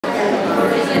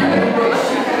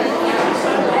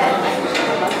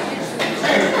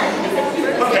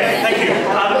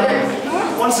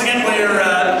Once again,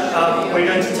 we're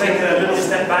going to take a little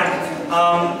step back.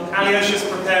 Aliosha's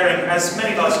preparing, as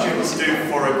many of our students do,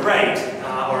 for a grade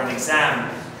or an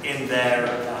exam in their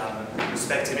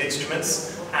respective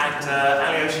instruments. And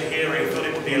Aliosha here, he thought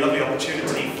it would be a lovely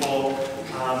opportunity for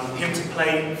him to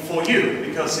play for you,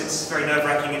 because it's very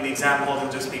nerve-wracking in the exam hall.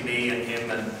 It'll just be me and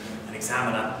him and an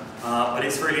examiner. But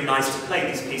it's really nice to play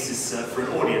these pieces for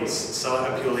an audience. So I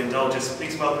hope you'll indulge us.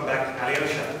 Please welcome back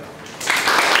Aliosha.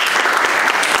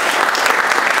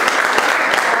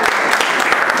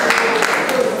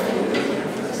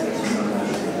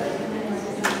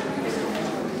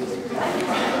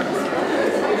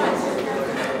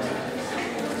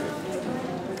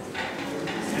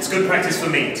 It's good practice for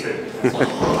me too.